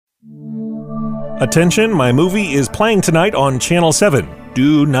Attention, my movie is playing tonight on Channel 7.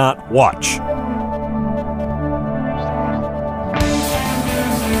 Do not watch.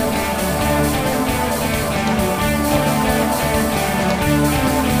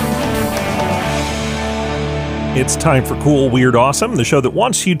 It's time for Cool, Weird, Awesome, the show that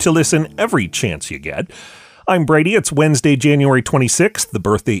wants you to listen every chance you get. I'm Brady. It's Wednesday, January 26th, the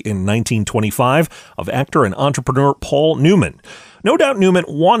birthday in 1925 of actor and entrepreneur Paul Newman. No doubt Newman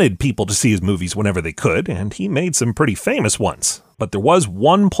wanted people to see his movies whenever they could, and he made some pretty famous ones. But there was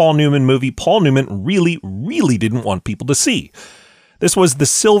one Paul Newman movie Paul Newman really didn't want people to see. This was The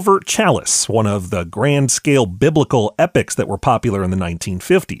Silver Chalice, one of the grand-scale biblical epics that were popular in the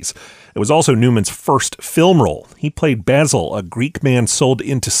 1950s. It was also Newman's first film role. He played Basil, a Greek man sold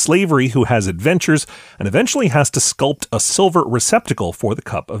into slavery who has adventures and eventually has to sculpt a silver receptacle for the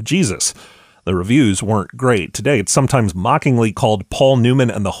cup of Jesus. The reviews weren't great. Today, it's sometimes mockingly called Paul Newman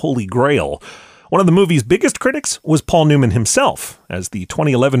and the Holy Grail. One of the movie's biggest critics was Paul Newman himself. As the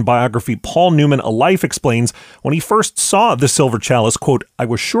 2011 biography Paul Newman: A Life explains, when he first saw The Silver Chalice, quote, "I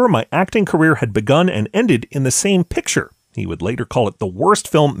was sure my acting career had begun and ended in the same picture." He would later call it the worst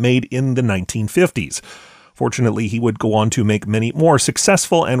film made in the 1950s. Fortunately, he would go on to make many more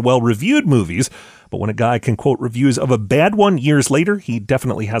successful and well-reviewed movies, but when a guy can quote reviews of a bad one years later, he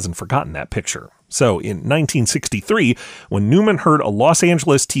definitely hasn't forgotten that picture. So in 1963, when Newman heard a Los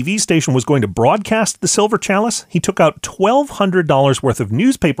Angeles TV station was going to broadcast The Silver Chalice, he took out $1,200 worth of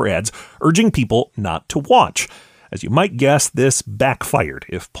newspaper ads urging people not to watch. As you might guess, this backfired.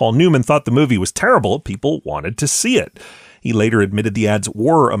 If Paul Newman thought the movie was terrible, people wanted to see it. He later admitted the ads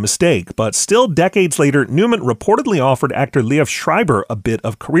were a mistake, but still decades later, Newman reportedly offered actor Liev Schreiber a bit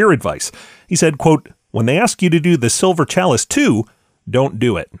of career advice. He said, quote, "When they ask you to do The Silver Chalice too, don't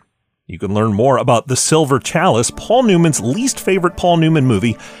do it." You can learn more about The Silver Chalice, Paul Newman's least favorite Paul Newman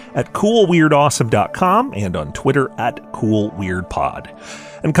movie, at coolweirdawesome.com and on Twitter at coolweirdpod.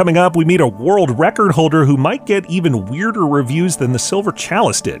 And coming up, we meet a world record holder who might get even weirder reviews than The Silver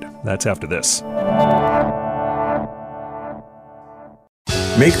Chalice did. That's after this.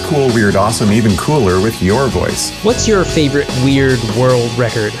 Make Cool, Weird, Awesome even cooler with your voice. What's your favorite weird world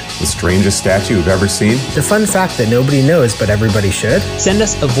record? The strangest statue you've ever seen? The fun fact that nobody knows but everybody should? Send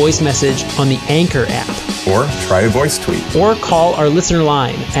us a voice message on the Anchor app. Or try a voice tweet. Or call our listener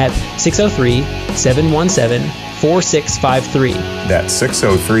line at 603-717-4653. That's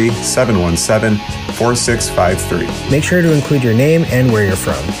 603-717-4653. Make sure to include your name and where you're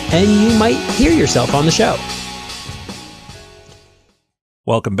from. And you might hear yourself on the show.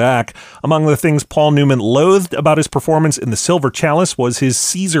 Welcome back. Among the things Paul Newman loathed about his performance in The Silver Chalice was his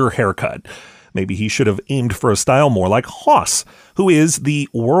Caesar haircut. Maybe he should have aimed for a style more like Hoss, who is the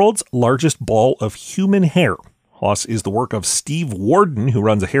world's largest ball of human hair. Hoss is the work of Steve Warden, who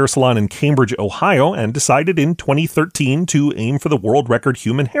runs a hair salon in Cambridge, Ohio, and decided in 2013 to aim for the world record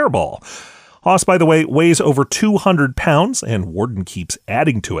human hairball. Hoss, by the way, weighs over 200 pounds, and Warden keeps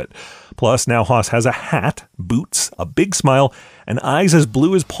adding to it. Plus, now Hoss has a hat, boots, a big smile, and eyes as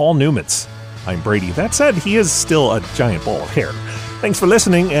blue as Paul Newman's. I'm Brady. That said, he is still a giant ball of hair. Thanks for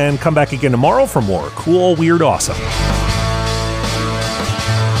listening, and come back again tomorrow for more Cool, Weird, Awesome.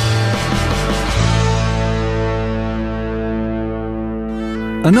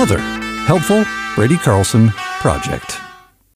 Another helpful Brady Carlson project.